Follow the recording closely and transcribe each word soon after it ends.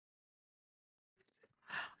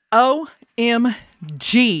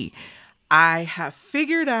OMG, I have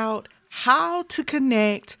figured out how to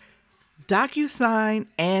connect DocuSign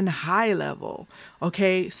and HighLevel.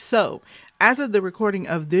 Okay, so as of the recording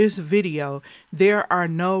of this video, there are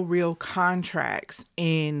no real contracts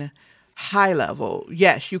in HighLevel.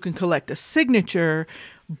 Yes, you can collect a signature,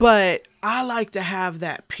 but I like to have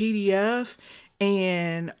that PDF.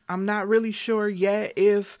 And I'm not really sure yet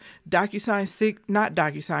if not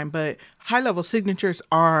DocuSign, but HighLevel signatures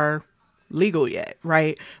are legal yet,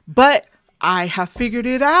 right? But I have figured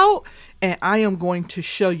it out and I am going to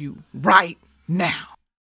show you right now.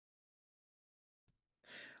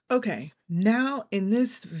 Okay, now in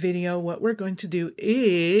this video, what we're going to do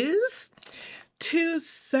is to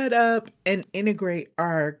set up and integrate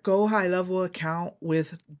our Go HighLevel account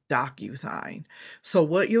with DocuSign. So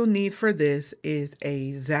what you'll need for this is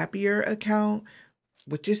a Zapier account,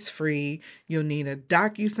 which is free. You'll need a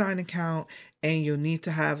DocuSign account, and you'll need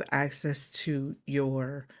to have access to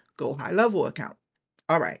your Go HighLevel account.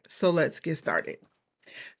 All right, so let's get started.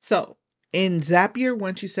 So in Zapier,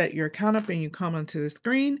 once you set your account up and you come onto the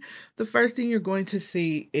screen, the first thing you're going to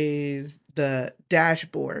see is the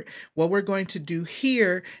dashboard. What we're going to do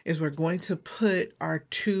here is we're going to put our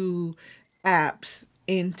two apps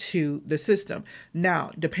into the system.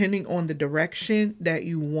 Now, depending on the direction that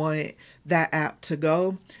you want that app to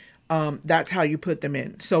go, that's how you put them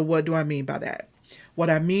in. So what do I mean by that? What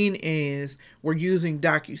I mean is we're using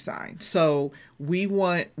DocuSign. So we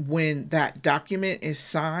want, when that document is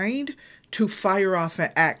signed, to fire off an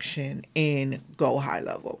action in Go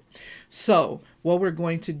HighLevel. So what we're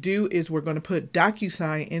going to do is we're going to put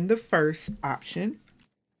DocuSign in the first option.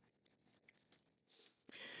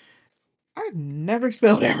 I never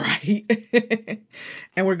spelled that right.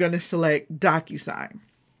 And we're going to select DocuSign.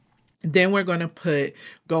 Then we're going to put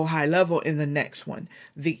Go HighLevel in the next one.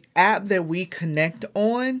 The app that we connect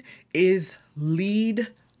on is Lead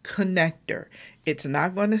Connector. It's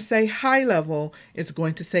not going to say HighLevel. It's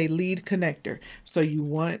going to say Lead Connector. So you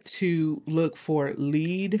want to look for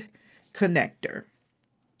Lead Connector.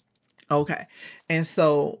 Okay. And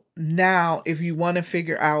so now if you want to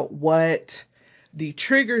figure out what the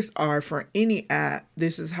triggers are for any app,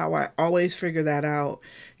 this is how I always figure that out.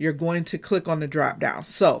 You're going to click on the drop down.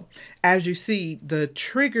 So as you see, the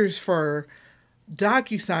triggers for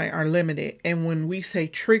DocuSign are limited. And when we say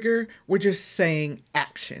trigger, we're just saying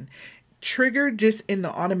action. Trigger, just in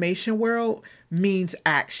the automation world, means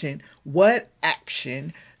action. What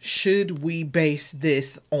action should we base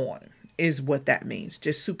this on is what that means.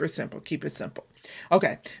 Just super simple. Keep it simple.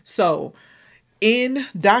 Okay, so in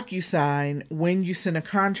DocuSign, when you send a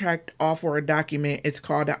contract off or a document, it's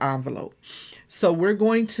called an envelope. So we're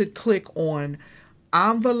going to click on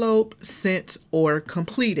envelope sent or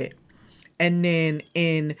completed. And then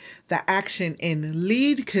in the action in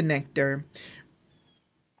Lead Connector,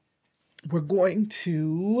 we're going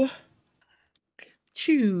to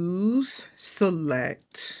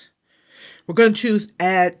we're going to choose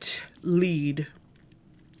Add Lead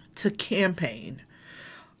to Campaign.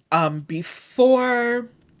 Before,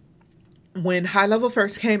 when HighLevel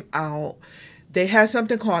first came out, they had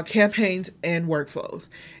something called campaigns and workflows.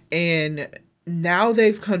 And now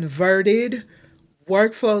they've converted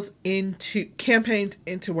workflows into campaigns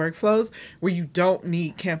into workflows where you don't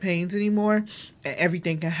need campaigns anymore and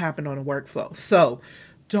everything can happen on a workflow. So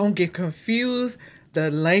don't get confused. The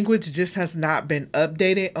language just has not been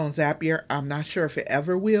updated on Zapier. I'm not sure if it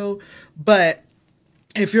ever will, but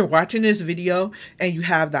if you're watching this video and you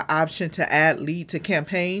have the option to add lead to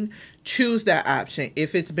campaign, choose that option.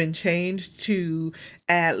 If it's been changed to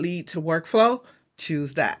add lead to workflow,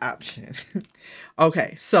 choose that option.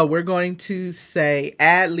 Okay, so we're going to say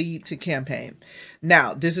add lead to campaign.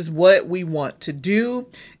 Now, this is what we want to do,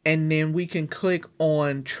 and then we can click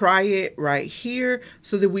on try it right here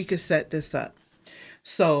so that we can set this up.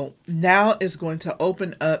 So now it's going to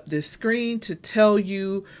open up this screen to tell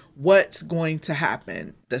you what's going to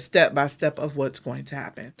happen, the step-by-step of what's going to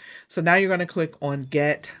happen. So now you're going to click on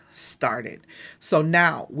Get Started. So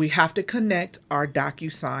now we have to connect our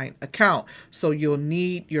DocuSign account. So you'll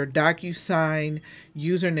need your DocuSign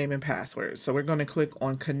username and password. So we're going to click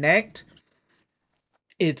on Connect.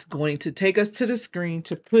 It's going to take us to the screen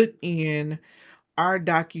to put in our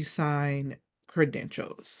DocuSign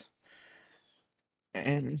credentials.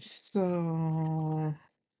 And so,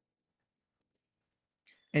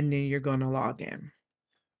 and then you're going to log in.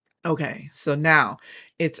 Okay, so now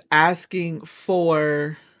it's asking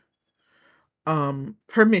for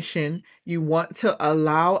permission. You want to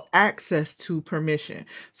allow access to permission.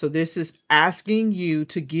 So this is asking you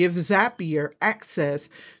to give Zapier access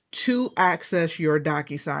to access your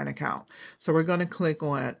DocuSign account. So we're going to click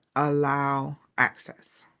on allow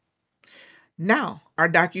access. Now our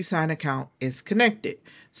DocuSign account is connected.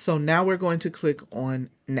 So now we're going to click on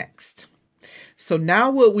next. So now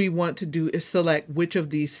what we want to do is select which of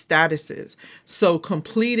these statuses. So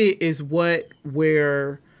completed is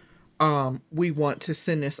where we want to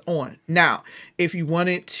send this on. Now, if you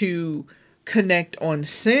wanted to connect on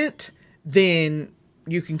sent, then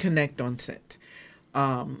you can connect on sent.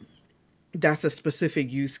 That's a specific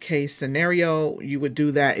use case scenario. You would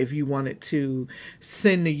do that if you wanted to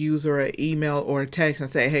send the user an email or a text and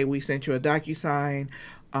say, hey, we sent you a DocuSign.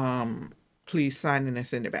 Please sign in and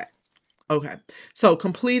send it back. Okay, so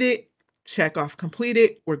completed, check off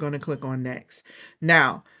completed. We're going to click on next.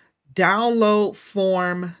 Now, download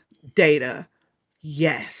form data.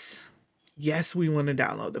 Yes. Yes, we want to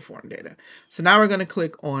download the form data. So now we're going to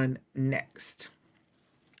click on next.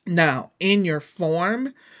 Now, in your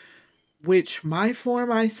form, which my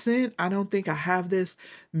form I sent, I don't think I have this.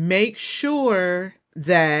 Make sure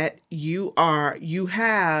that you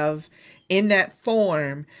have in that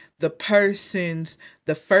form the person's,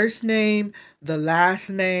 the first name, the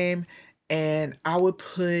last name, and I would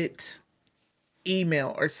put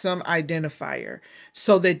email or some identifier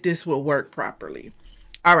so that this will work properly.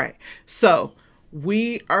 All right, so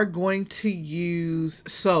we are going to use,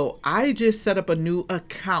 so I just set up a new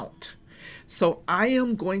account. So I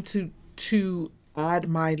am going to add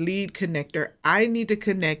my lead connector. I need to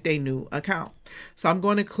connect a new account. So I'm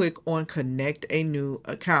going to click on connect a new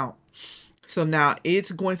account. So now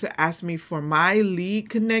it's going to ask me for my lead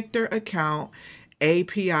connector account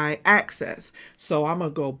API access. So I'm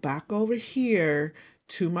going to go back over here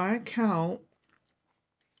to my account.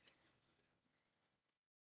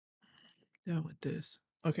 Done with this.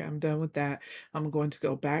 Okay, I'm done with that. I'm going to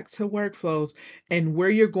go back to workflows, and where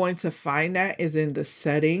you're going to find that is in the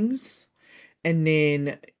settings and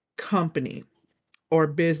then company or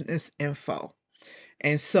business info.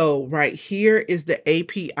 And so right here is the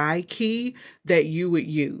API key that you would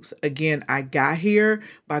use. Again, I got here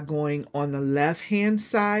by going on the left-hand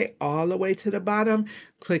side all the way to the bottom,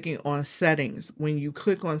 clicking on settings. When you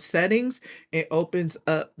click on settings, it opens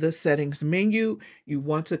up the settings menu. You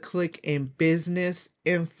want to click in business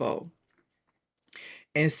info.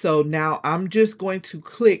 And so now I'm just going to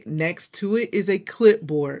click next to it is a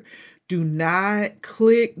clipboard. Do not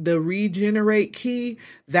click the regenerate key.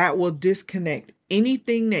 That will disconnect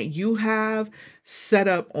anything that you have set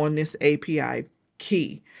up on this API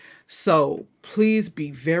key. So please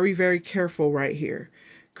be very, very careful right here.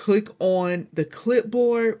 Click on the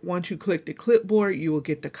clipboard. Once you click the clipboard, you will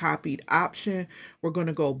get the copied option. We're going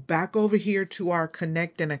to go back over here to our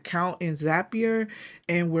connect an account in Zapier,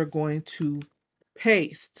 and we're going to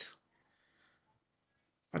paste.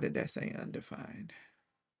 What did that say? Undefined.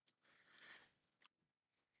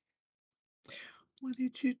 What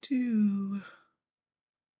did you do?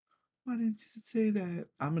 Why did you say that?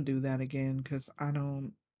 I'm going to do that again because I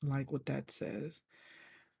don't like what that says.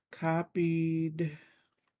 Copied.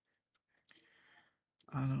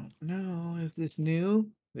 I don't know. Is this new?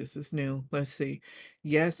 This is new. Let's see.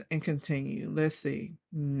 Yes, and continue. Let's see.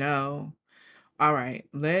 No. All right.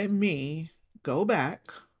 Let me go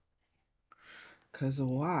back. Because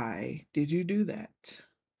why did you do that?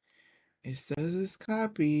 It says it's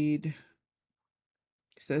copied.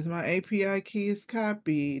 It says my API key is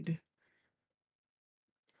copied.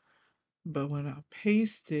 But when I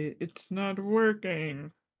paste it, it's not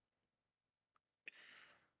working.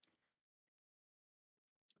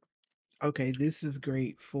 Okay, this is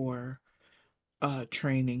great for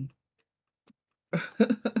training. All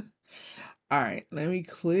right, let me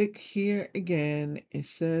click here again. It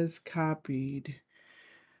says copied.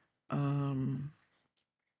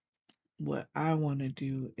 What I want to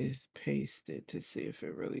do is paste it to see if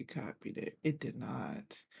it really copied it. It did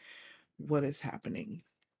not. What is happening?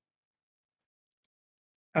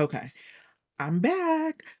 Okay. I'm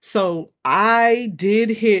back. So I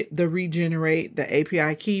did hit the regenerate the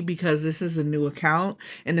API key because this is a new account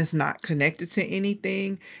and it's not connected to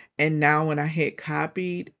anything. And now when I hit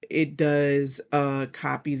copied, it does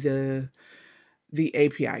copy the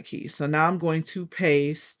API key. So now I'm going to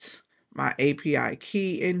paste my API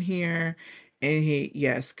key in here and hit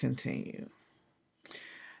yes, continue.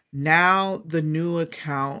 Now the new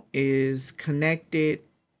account is connected.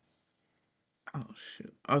 Oh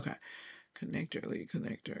shoot. Okay. Connector lead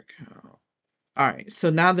connector account. All right, so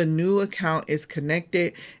now the new account is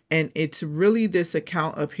connected and it's really this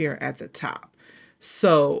account up here at the top.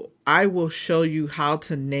 So I will show you how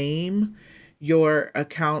to name your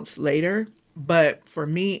accounts later, but for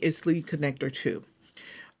me, it's lead connector 2.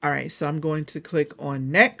 All right, so I'm going to click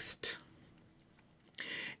on next.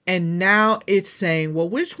 And now it's saying, well,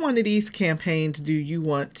 which one of these campaigns do you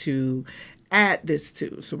want to add this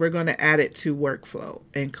to? So we're going to add it to workflow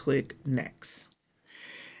and click next.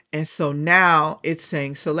 And so now it's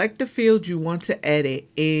saying, select the field you want to edit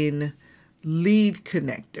in lead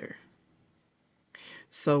connector.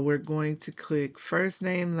 So we're going to click first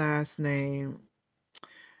name, last name,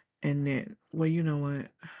 and then, well, you know what?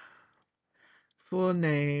 Full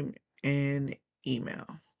name and email.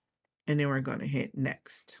 And then we're going to hit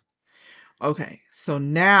next. Okay, so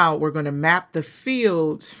now we're going to map the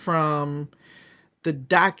fields from the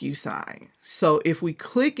DocuSign. So if we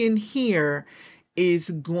click in here, it's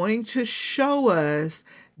going to show us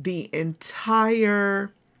the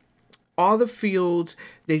entire, all the fields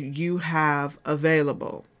that you have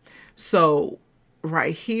available. So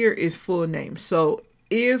right here is full name. So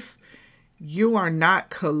if you are not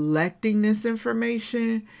collecting this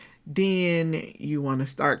information, then you want to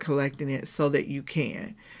start collecting it so that you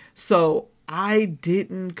can. So I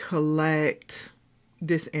didn't collect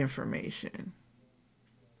this information.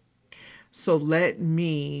 So let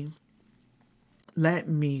me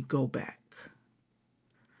go back.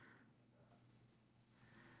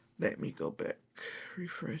 Let me go back.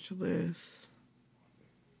 Refresh list.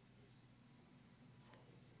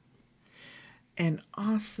 And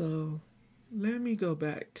also, let me go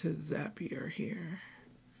back to Zapier here.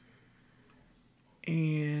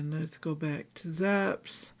 And let's go back to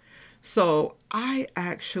Zaps. So I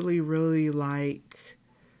actually really like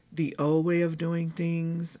the old way of doing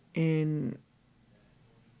things in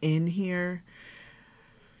here,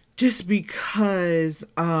 just because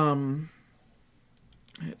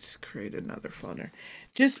let's create another folder,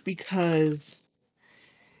 just because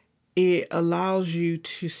it allows you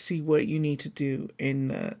to see what you need to do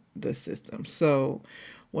in the system. So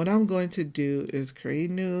what I'm going to do is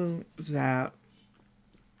create a new Zap.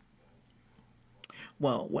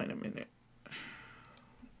 Well, wait a minute.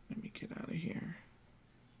 Let me get out of here.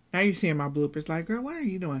 Now you're seeing my bloopers like, girl, what are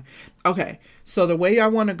you doing? Okay, so the way I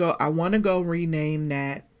want to go rename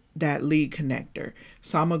that lead connector.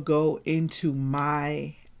 So I'm going to go into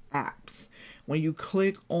my apps. When you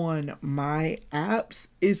click on my apps,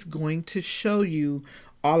 it's going to show you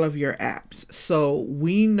all of your apps. So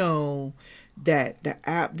we know that the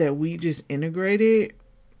app that we just integrated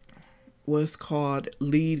was called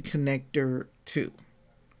Lead Connector 2.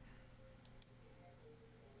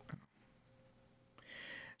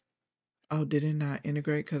 Oh, did it not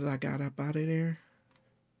integrate because I got up out of there?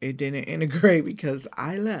 It didn't integrate because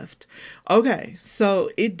I left. Okay, so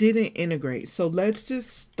it didn't integrate. So let's just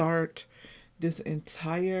start this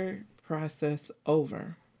entire process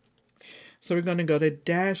over. So we're going to go to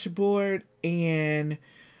dashboard and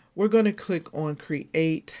we're going to click on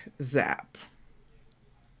create Zap.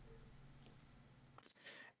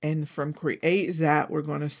 And from create Zap, we're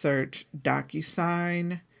going to search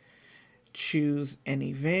DocuSign, choose an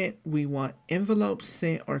event. We want envelope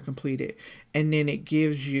sent or completed. And then it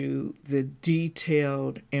gives you the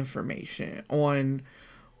detailed information on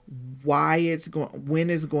why it's going, when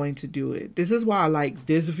it's going to do it. This is why I like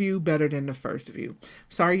this view better than the first view.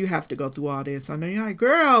 Sorry you have to go through all this. I know you're like,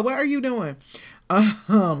 girl, what are you doing?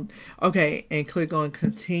 Okay, and click on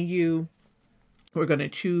continue. We're going to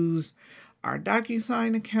choose our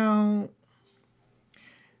DocuSign account.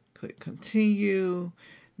 Click continue.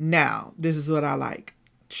 Now, this is what I like.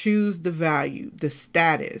 Choose the value, the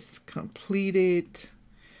status, completed,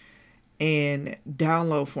 and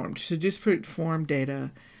download form. So just put form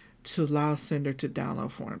data to allow sender to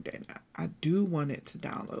download form data. I do want it to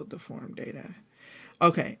download the form data.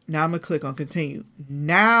 Okay, now I'm going to click on continue.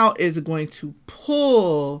 Now it's going to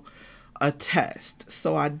pull a test.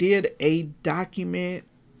 So I did a document,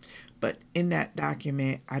 but in that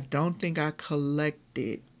document, I don't think I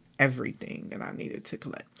collected everything that I needed to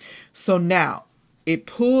collect. So now it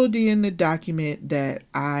pulled in the document that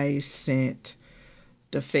I sent,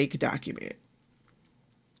 the fake document.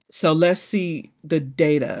 So let's see the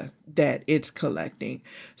data that it's collecting.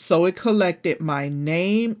 So it collected my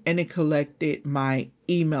name and it collected my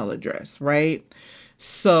email address, right?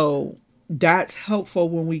 So that's helpful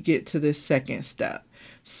when we get to this second step.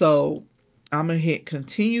 So I'm going to hit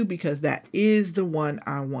continue because that is the one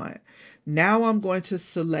I want. Now I'm going to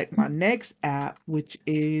select my next app, which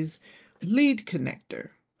is Lead Connector.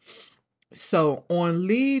 So on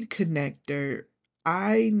Lead Connector,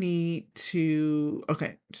 I need to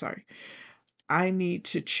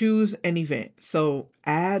choose an event. So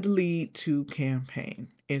add lead to campaign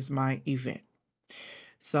is my event.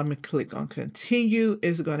 So I'm going to click on continue.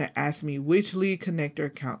 It's going to ask me which lead connector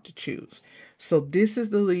account to choose. So this is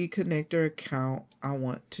the lead connector account I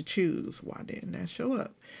want to choose. Why didn't that show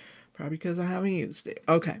up? Probably because I haven't used it.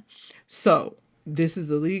 Okay, so this is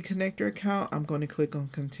the lead connector account. I'm going to click on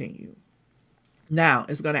continue. Now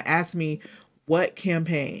it's going to ask me what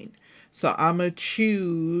campaign. So I'm going to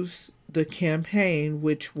choose the campaign,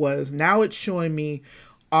 which was, now it's showing me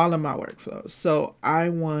all of my workflows. So I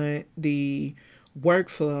want the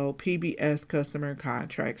workflow PBS customer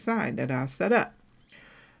contract sign that I set up.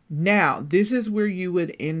 Now, this is where you would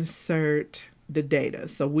insert the data.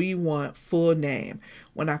 So we want full name.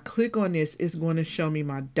 When I click on this, it's going to show me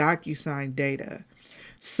my DocuSign data.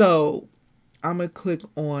 So I'm going to click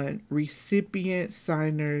on recipient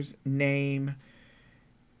signer's name,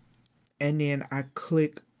 and then I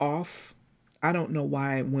click off. I don't know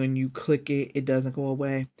why when you click it, it doesn't go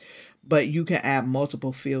away, but you can add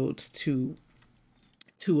multiple fields to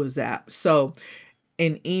a Zap. So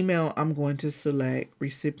in email, I'm going to select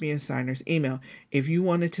recipient signer's email. If you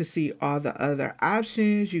wanted to see all the other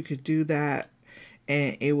options, you could do that,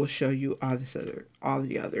 and it will show you all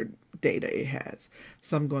the other data it has.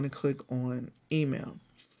 So I'm going to click on email.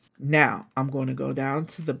 Now I'm going to go down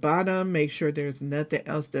to the bottom, make sure there's nothing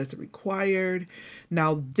else that's required.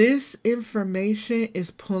 Now this information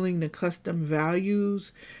is pulling the custom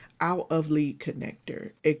values out of lead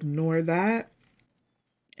connector. Ignore that.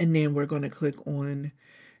 And then we're going to click on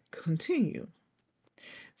continue.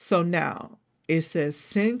 So now it says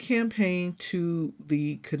send campaign to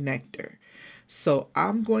the connector. So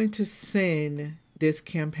I'm going to send this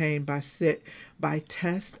campaign by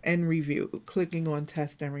test and review, clicking on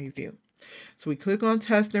test and review. So we click on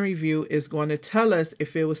test and review. It's going to tell us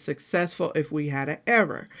if it was successful, if we had an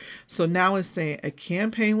error. So now it's saying a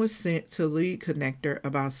campaign was sent to lead connector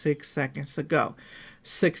about 6 seconds ago.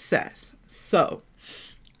 Success. So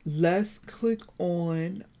let's click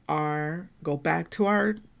on go back to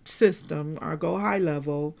our system, our Go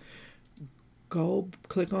HighLevel,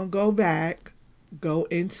 click on go back, go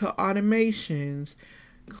into automations,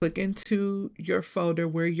 click into your folder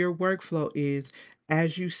where your workflow is.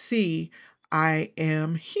 As you see, I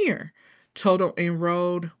am here. Total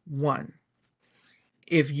enrolled 1.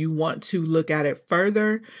 If you want to look at it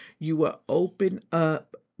further, you will open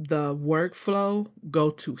up the workflow, go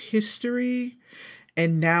to history,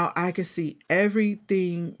 and now I can see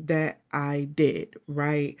everything that I did,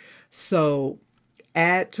 right? So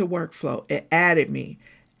add to workflow, it added me.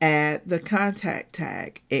 Add the contact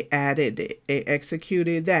tag, it added it. It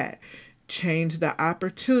executed that. Change the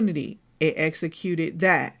opportunity, it executed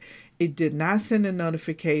that. It did not send a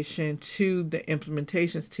notification to the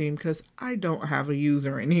implementations team because I don't have a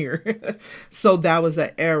user in here. So that was an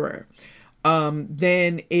error.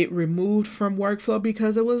 Then it removed from workflow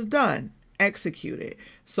because it was done, executed.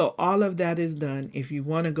 So all of that is done. If you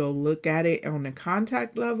want to go look at it on the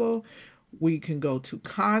contact level, we can go to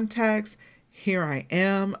contacts. Here I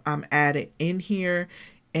am. I'm added in here,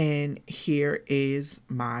 and here is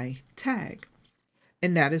my tag.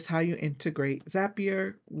 And that is how you integrate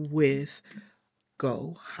Zapier with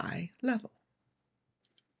Go HighLevel.